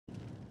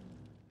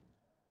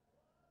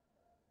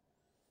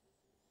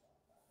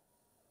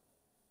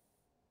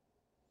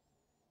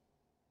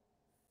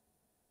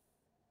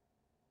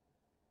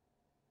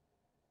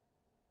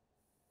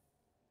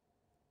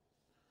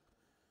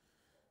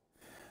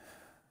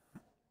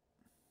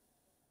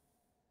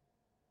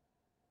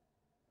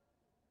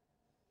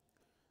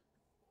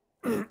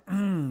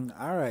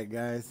Alright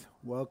guys,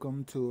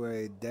 welcome to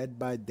a Dead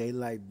by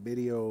Daylight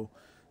video.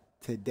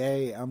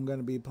 Today I'm going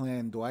to be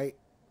playing Dwight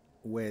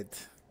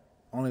with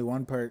only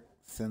one perk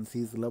since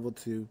he's level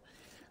 2.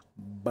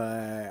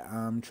 But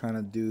I'm trying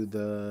to do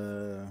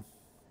the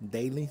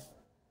daily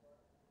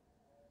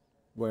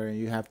where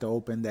you have to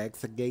open the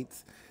exit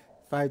gates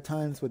 5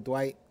 times with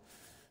Dwight.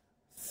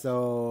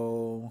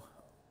 So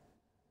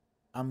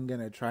I'm going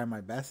to try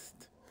my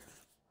best.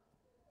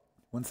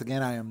 Once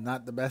again, I am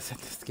not the best at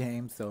this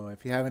game, so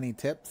if you have any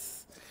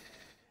tips,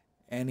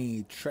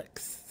 any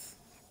tricks,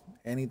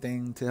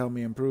 anything to help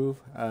me improve,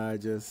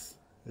 just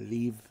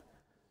leave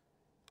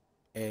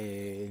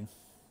it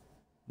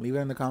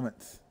in the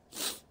comments.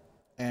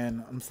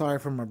 And I'm sorry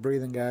for my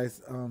breathing,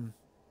 guys.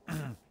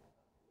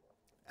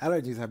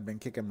 Allergies have been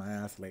kicking my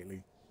ass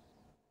lately.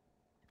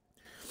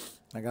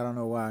 Like, I don't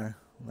know why.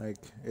 Like,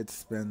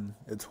 it's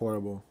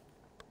horrible.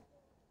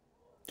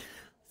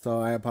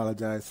 So I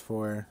apologize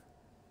for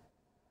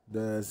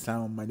the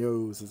sound my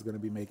nose is going to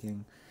be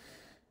making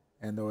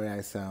and the way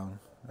I sound.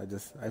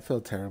 I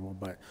feel terrible.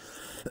 But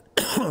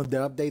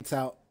the update's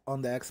out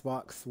on the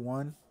Xbox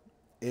One.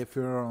 If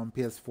you're on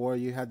PS4,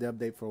 you had the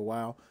update for a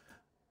while.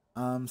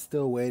 I'm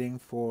still waiting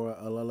for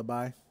a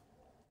Lullaby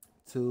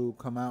to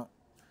come out,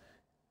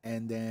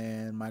 and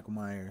then Michael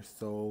Myers.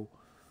 So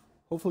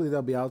hopefully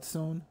they'll be out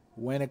soon.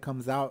 When it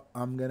comes out,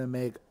 I'm going to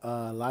make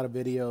a lot of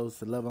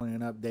videos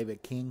leveling up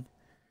David King.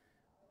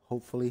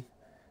 Hopefully.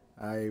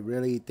 I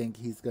really think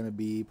he's going to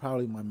be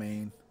probably my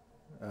main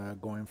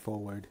going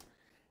forward.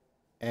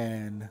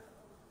 And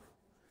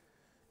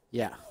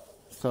yeah,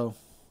 so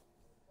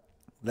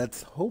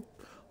let's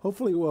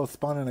hopefully we'll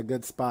spawn in a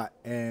good spot,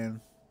 and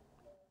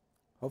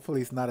hopefully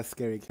it's not a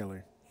scary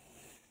killer.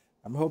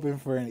 I'm hoping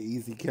for an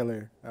easy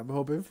killer. I'm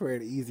hoping for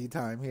an easy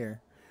time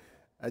here.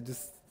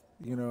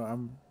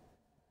 I'm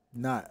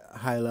not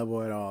high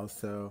level at all,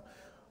 so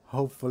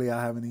hopefully I'll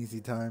have an easy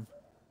time.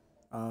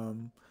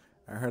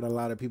 I heard a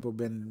lot of people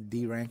been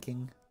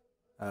deranking,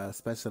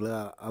 especially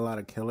a lot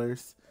of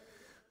killers,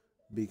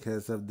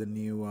 because of the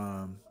new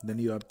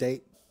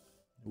update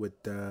with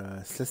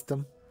the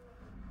system.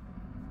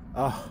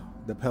 Oh,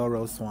 the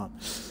Pelrose Swamp.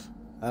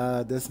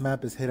 This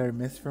map is hit or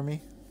miss for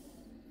me.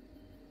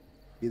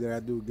 Either I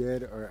do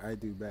good or I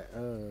do bad.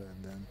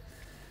 And then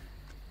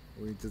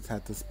we just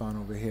have to spawn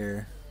over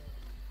here.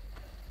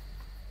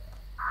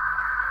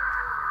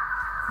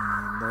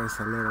 And there's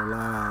a little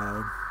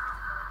lag.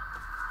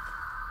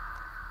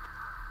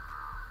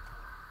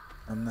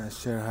 I'm not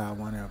sure how I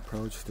want to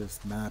approach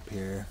this map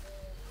here.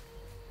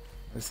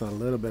 There's a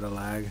little bit of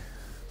lag.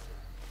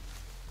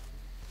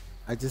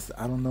 I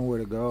don't know where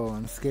to go.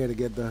 I'm scared to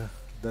get the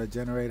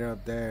generator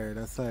up there.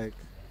 That's like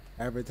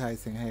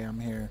advertising, hey, I'm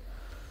here.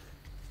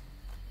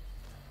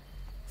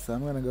 So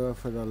I'm gonna go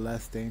for the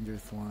less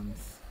dangerous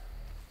ones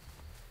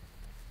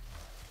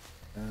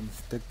and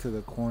stick to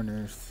the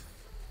corners.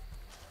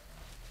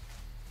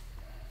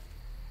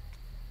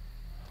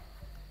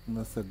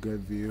 That's a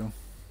good view.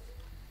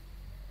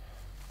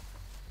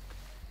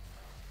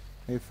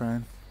 Hey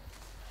friend,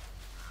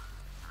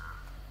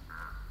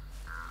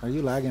 are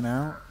you lagging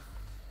out?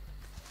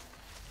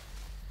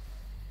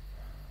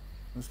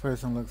 This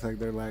person looks like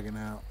they're lagging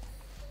out.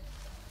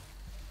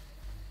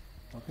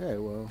 Okay,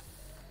 well,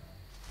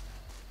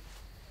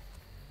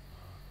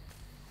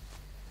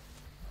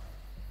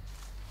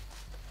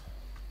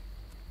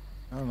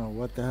 I don't know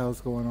what the hell's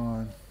going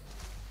on.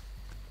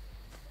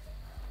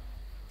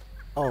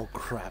 Oh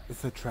crap,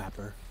 it's a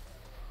trapper.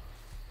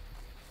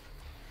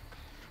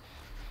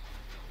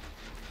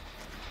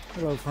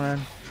 Hello, friend.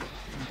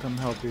 I'll come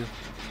help you.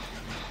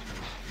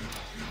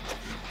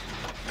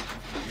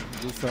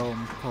 Do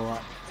some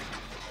co-op.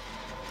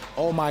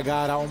 Oh my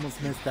god, I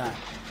almost missed that.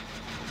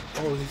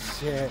 Holy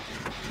shit.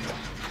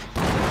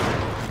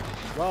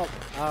 Well,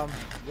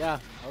 yeah,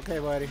 okay,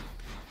 buddy.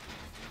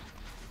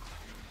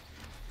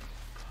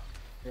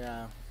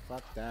 Yeah,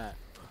 fuck that.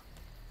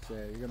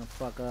 Shit, you're gonna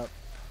fuck up.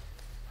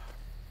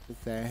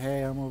 Just say,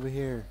 hey, I'm over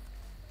here.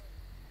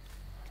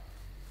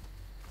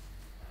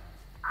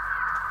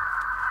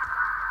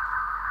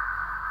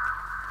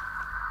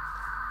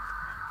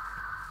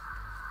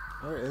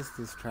 Where is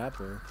this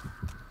trapper?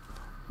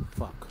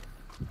 Fuck.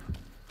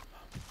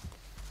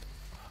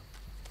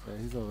 Yeah,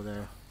 he's over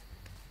there.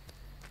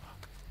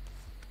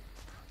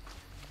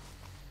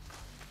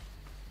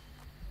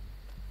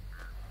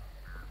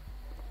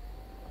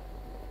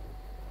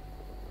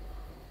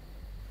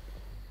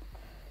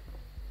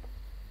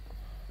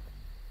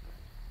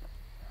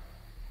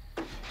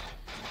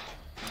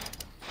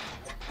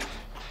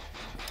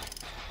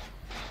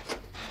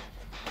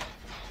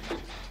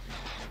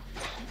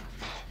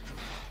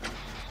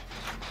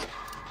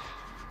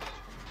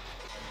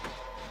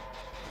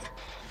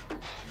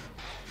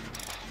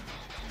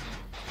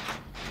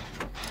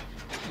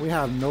 We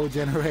have no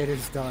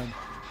generators done.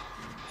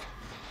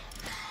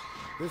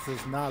 This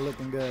is not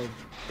looking good.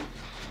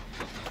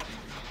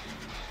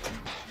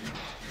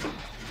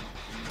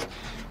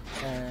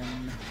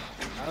 And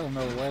I don't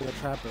know where the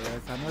trapper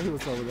is. I know he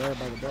was over there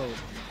by the boat.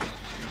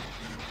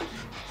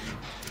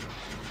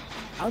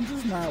 I'm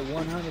just not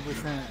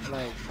 100%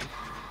 like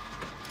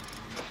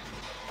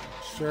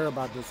sure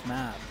about this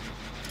map.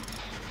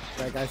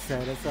 Like I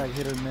said, it's like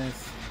hit or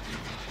miss.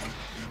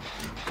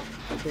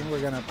 I think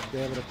we're gonna be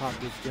able to pop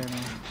this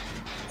Jenny.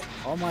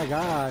 Oh my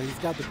god, he's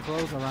got the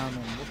crows around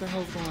him. What the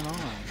hell's going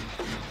on?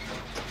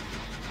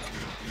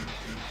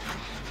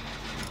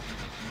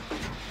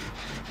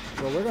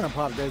 Well, we're gonna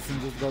pop this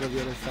and just go to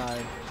the other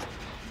side.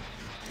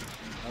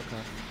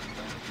 Okay.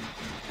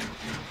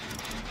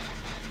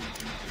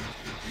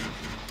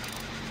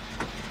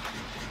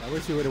 I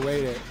wish you would have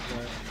waited,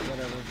 but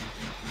whatever.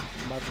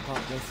 I'm about to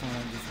pop this one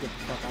and just get the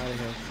fuck out of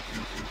here.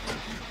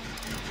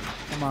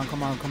 Come on,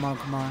 come on, come on,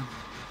 come on.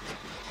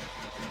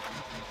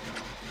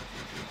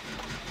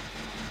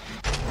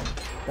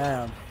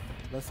 Bam.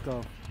 Let's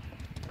go.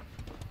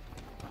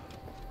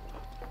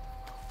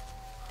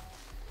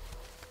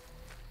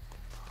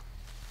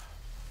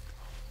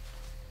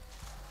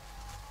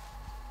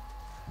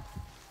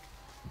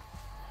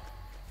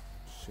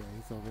 Shit,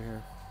 he's over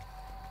here.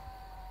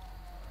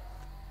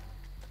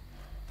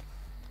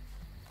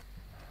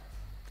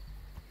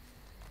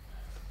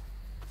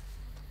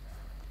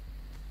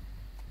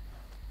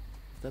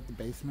 Is that the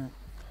basement?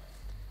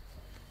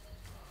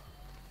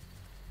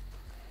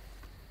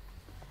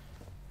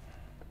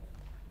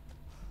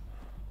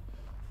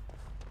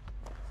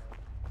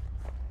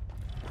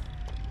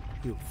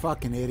 You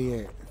fucking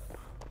idiot.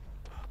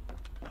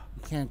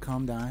 You can't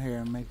come down here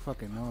and make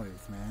fucking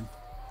noise, man.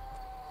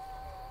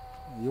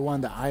 You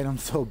want the item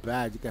so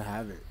bad, you can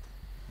have it.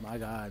 My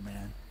god,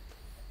 man.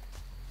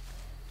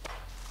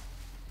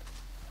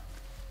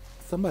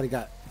 Somebody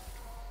got...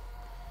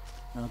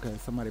 Okay,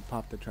 somebody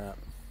popped the trap.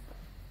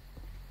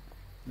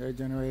 There a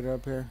generator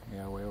up here?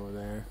 Yeah, way over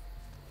there.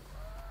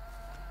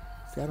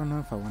 See, I don't know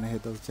if I want to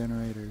hit those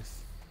generators.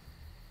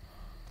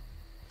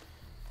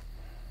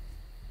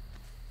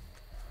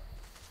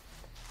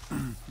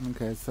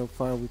 Okay, so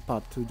far we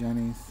popped 2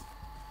 Jennies. Is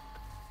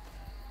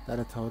that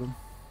a totem?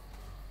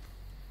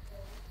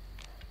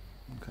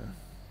 Okay.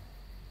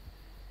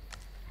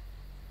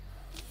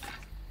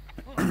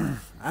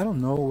 I don't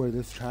know where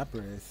this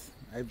trapper is.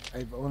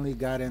 I've only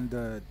gotten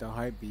the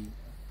heartbeat.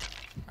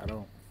 I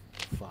don't...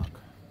 Fuck.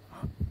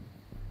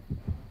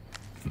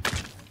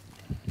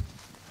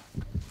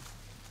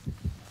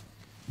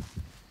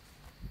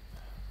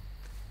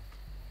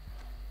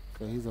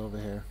 So he's over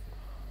here.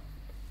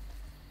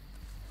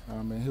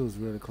 Oh man, he was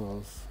really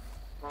close.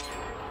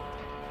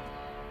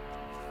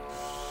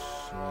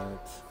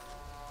 Shit.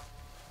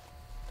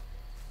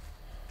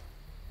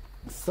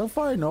 So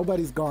far,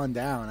 nobody's gone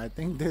down. I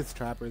think this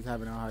trapper is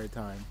having a hard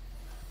time.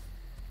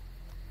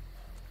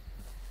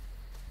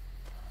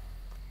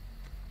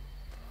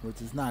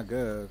 Which is not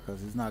good,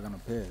 because he's not going to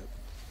pip.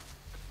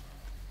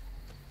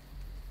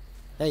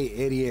 Hey,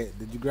 idiot.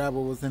 Did you grab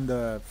what was in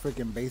the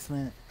freaking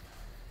basement?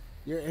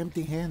 You're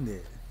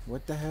empty-handed.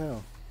 What the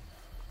hell?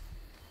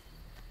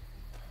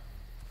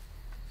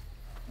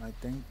 I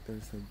think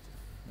there's a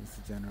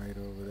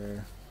generator over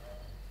there.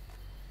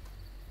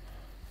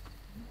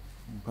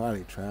 You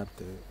probably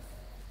trapped it.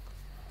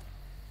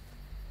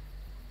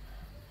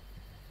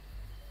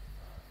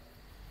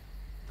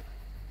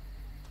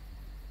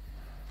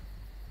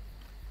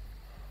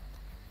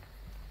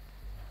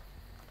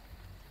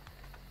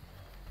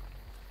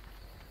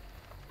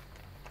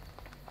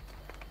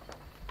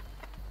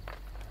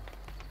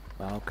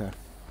 Oh, okay.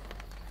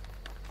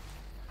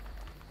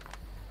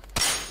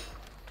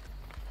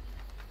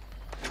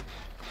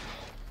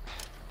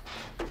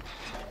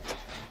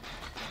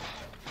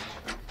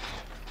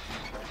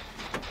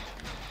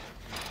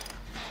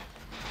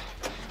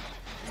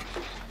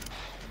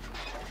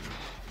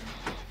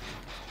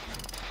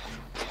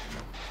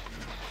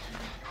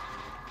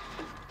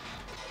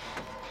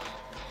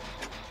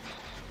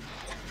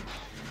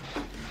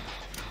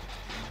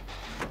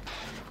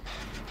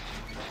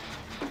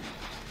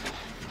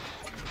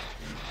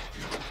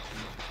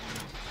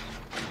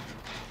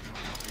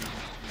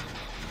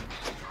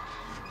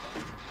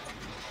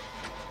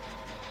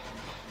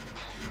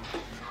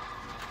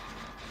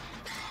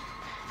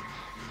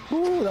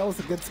 Ooh, that was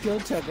a good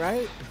skill check,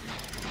 right?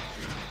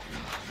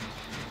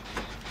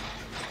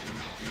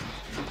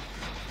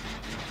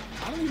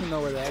 I don't even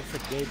know where the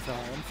exit gates are.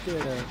 I'm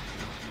scared of...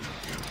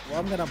 Well,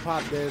 I'm gonna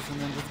pop this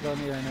and then just go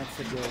near an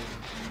exit gate.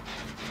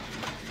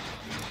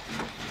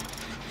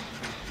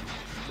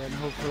 Then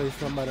hopefully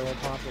somebody will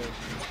pop it.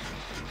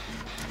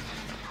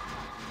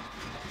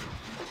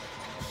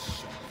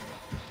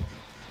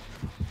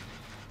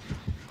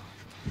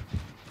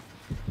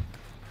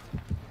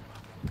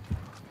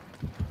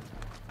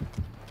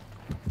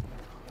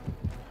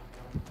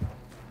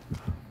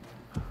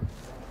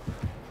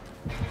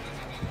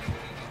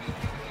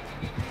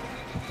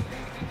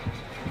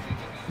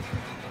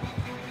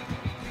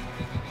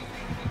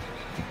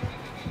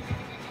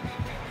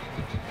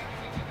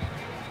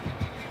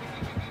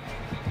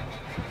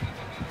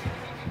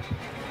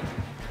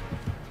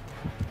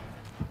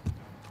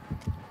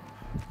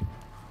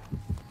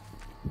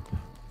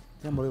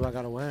 Can't believe I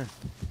got away.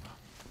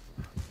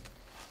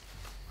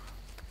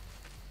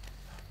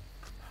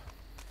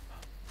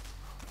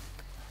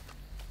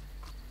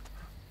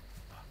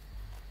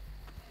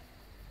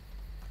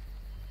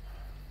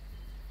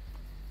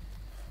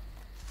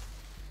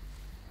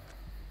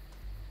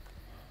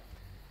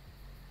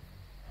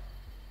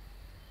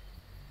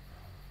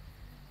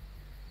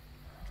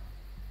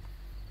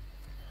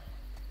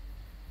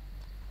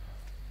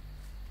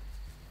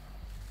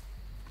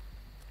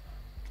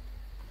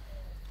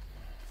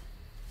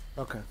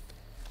 Okay.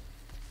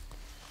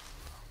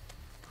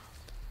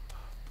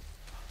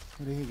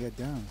 Where did he get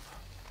down?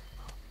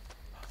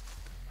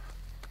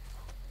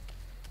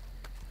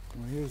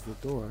 Well, here's the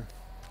door.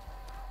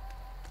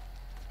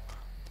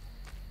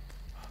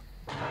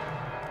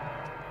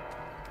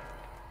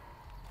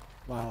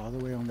 Wow, all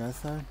the way on that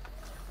side?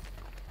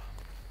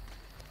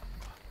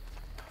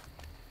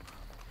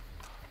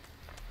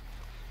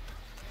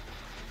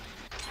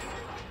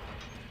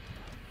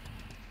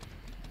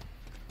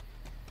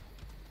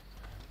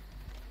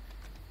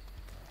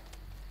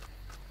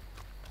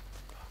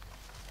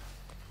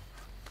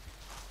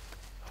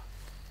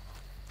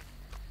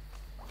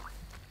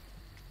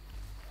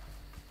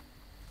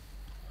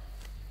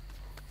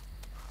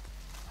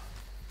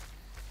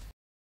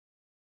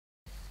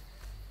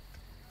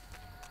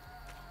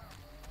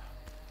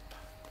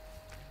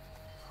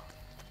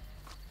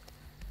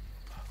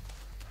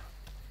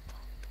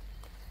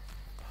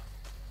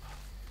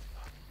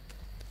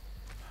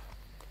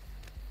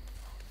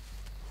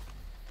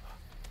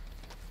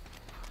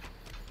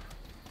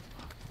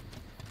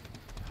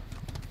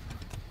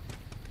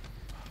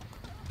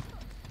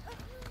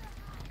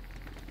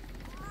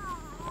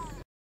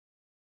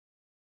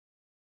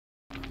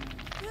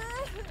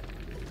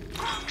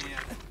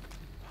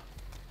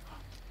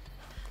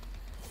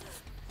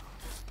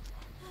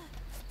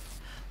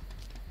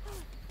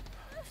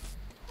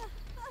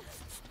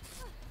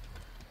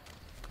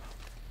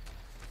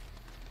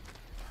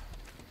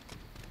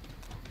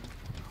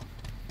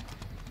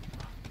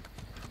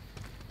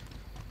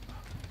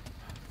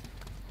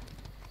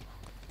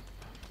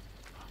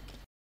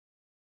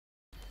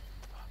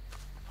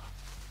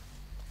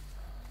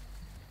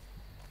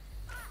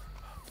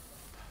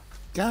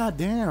 God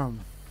damn.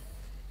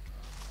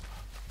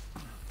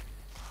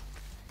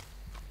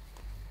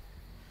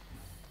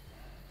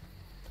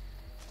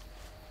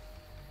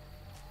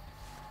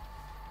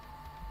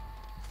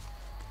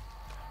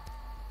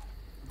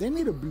 They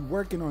need to be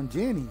working on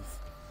Jenny's.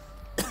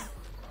 Is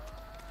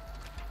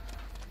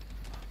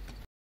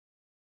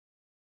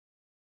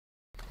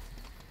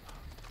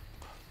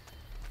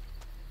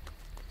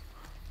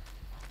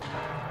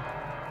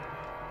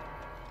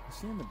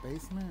she in the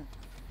basement?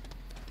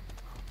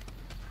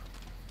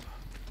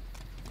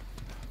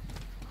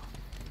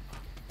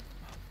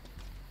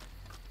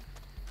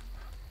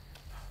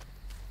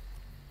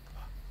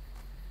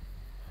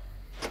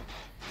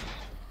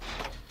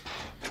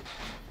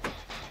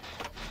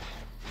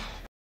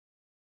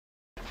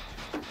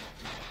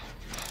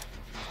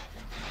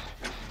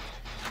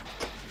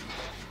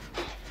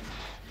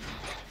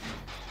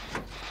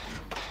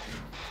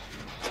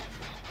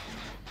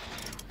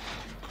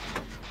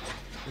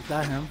 Is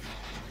that him?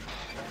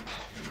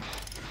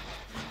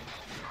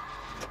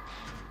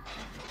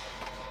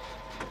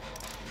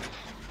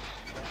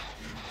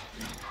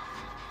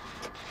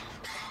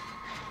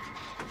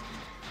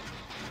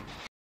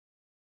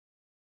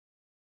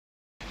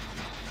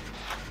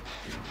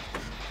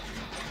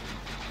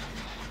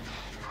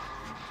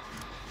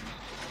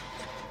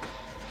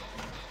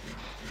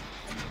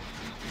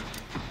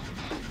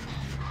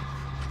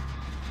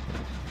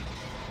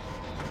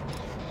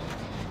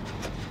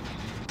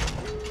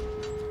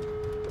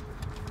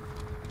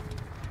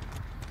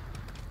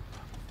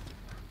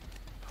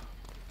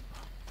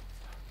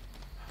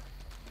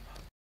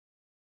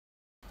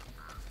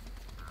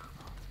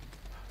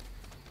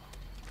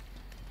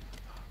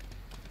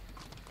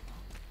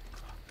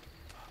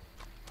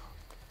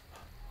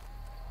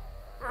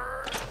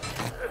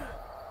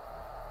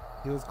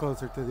 He was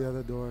closer to the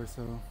other door,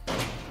 so.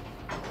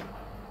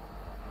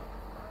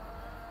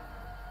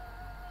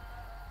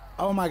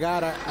 Oh my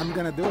God, I'm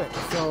gonna do it.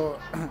 So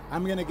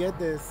I'm gonna get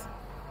this,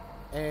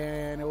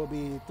 and it will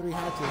be 3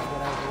 hatches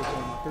that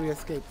I open, 3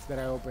 escapes that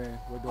I open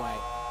with Dwight.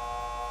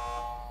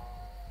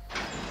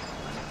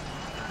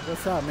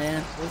 What's up,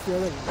 man? Where's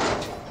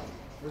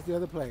the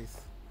other place?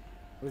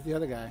 Where's the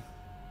other guy?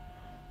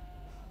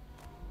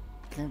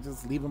 Can't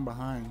just leave him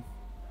behind.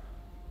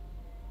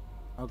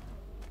 Okay.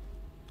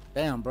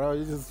 Damn, bro,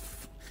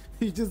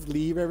 you just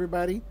leave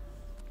everybody?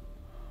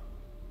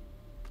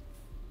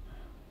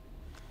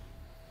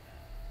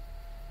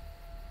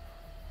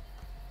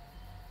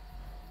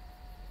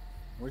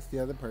 Where's the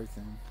other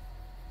person?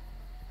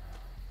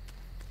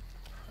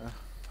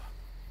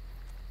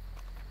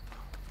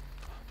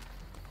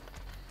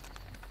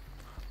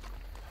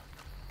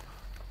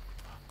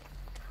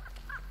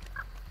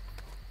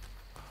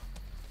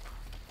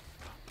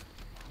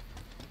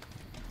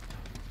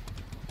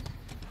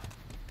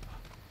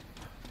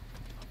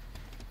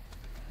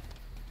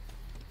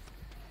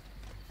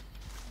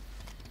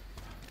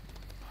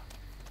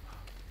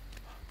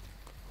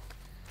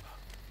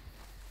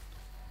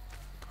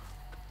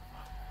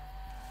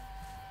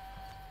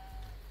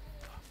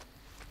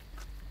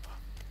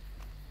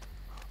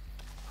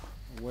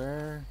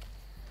 Where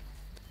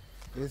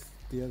is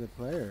the other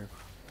player?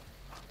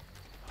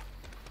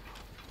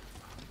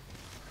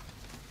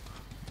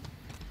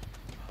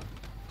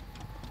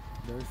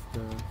 There's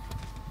the...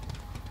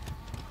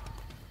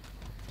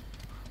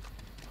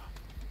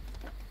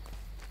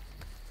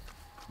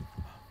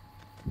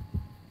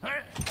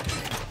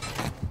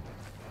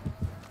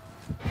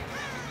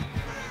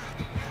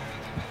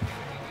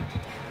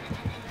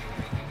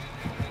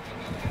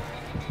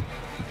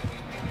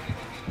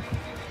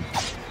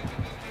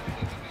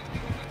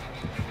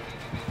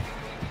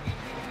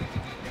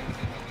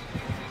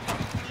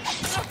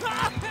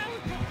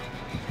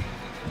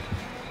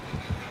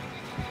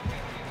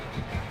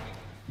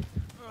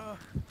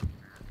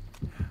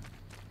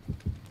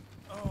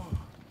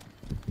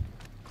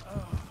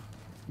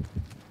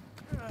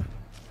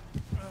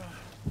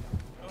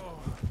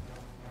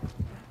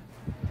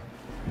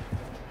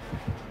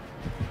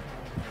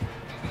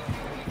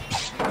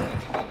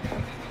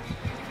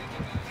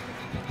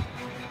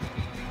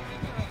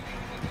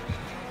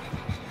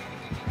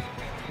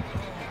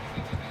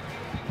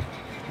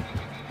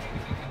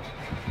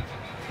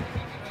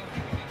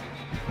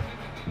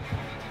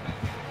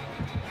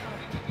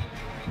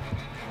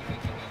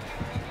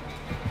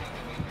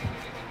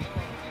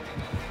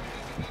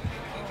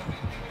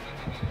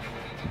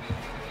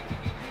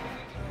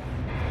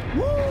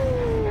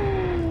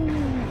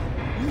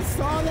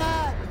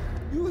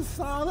 You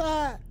saw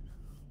that?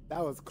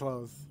 That was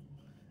close.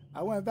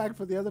 I went back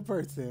for the other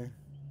person.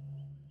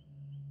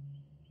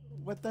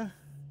 What the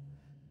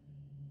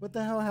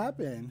hell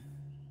happened?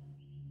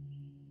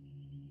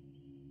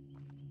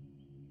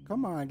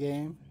 Come on,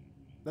 game.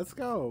 Let's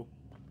go.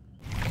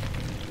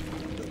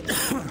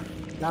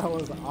 That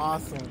was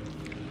awesome.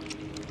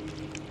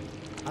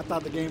 I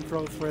thought the game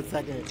froze for a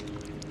second.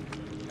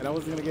 And I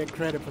wasn't gonna get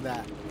credit for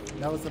that.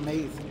 That was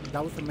amazing.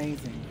 That was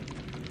amazing.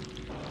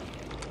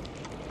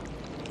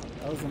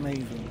 That was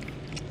amazing.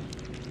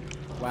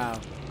 Wow.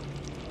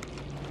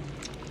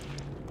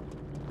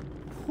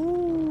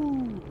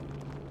 Whoo.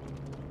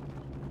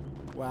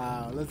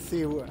 Wow. Let's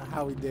see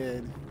how we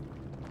did.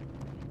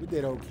 We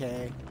did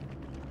okay.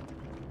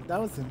 That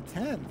was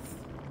intense.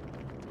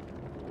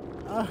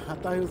 Oh, I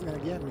thought he was gonna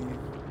get me.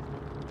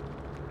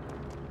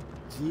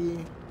 G,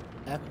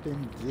 F,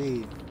 and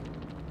G.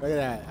 Look at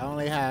that. I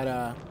only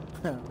had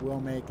we'll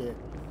make it.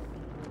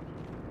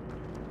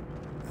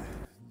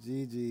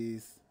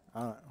 GG's.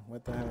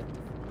 What the heck?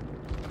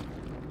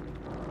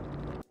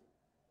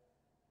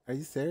 Are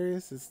you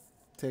serious? It's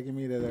taking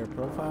me to their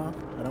profile?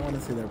 I don't want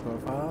to see their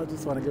profile. I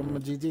just want to give them a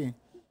GG.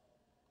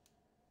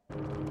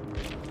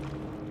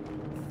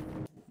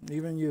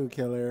 Even you,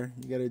 killer.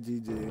 You get a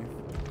GG.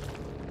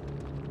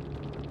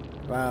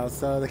 Wow,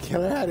 so the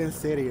killer had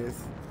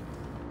Insidious.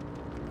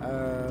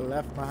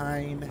 Left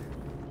Behind.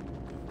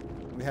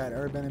 We had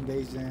Urban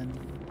Invasion.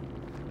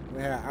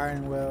 We had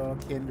Iron Will,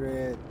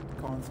 Kindred,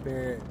 Cone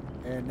Spirit,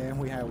 and then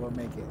we had We'll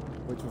Make It,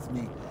 which was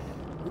me.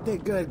 We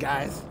did good,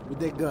 guys. We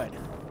did good.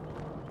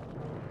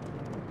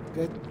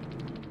 Good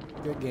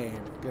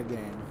game. Good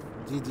game.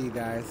 GG,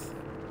 guys.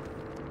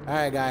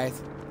 Alright,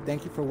 guys.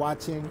 Thank you for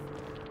watching.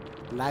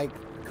 Like,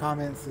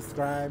 comment,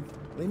 subscribe.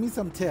 Leave me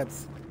some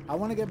tips. I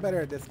want to get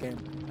better at this game.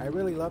 I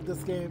really love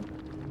this game.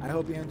 I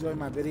hope you enjoy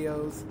my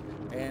videos.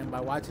 And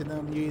by watching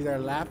them, you either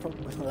laugh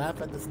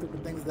at the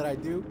stupid things that I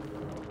do,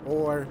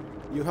 or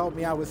you help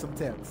me out with some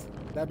tips.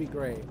 That'd be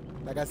great.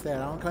 Like I said,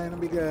 I don't claim to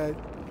be good,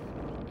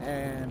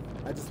 and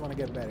I just want to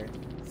get better.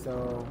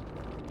 So,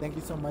 thank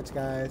you so much,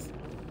 guys.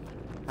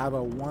 Have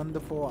a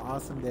wonderful,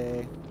 awesome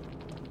day.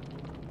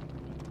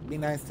 Be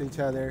nice to each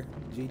other.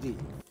 GG.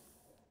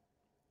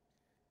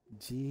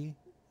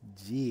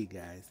 GG,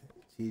 guys.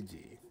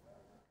 GG.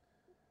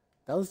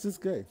 That was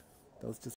just good. That was just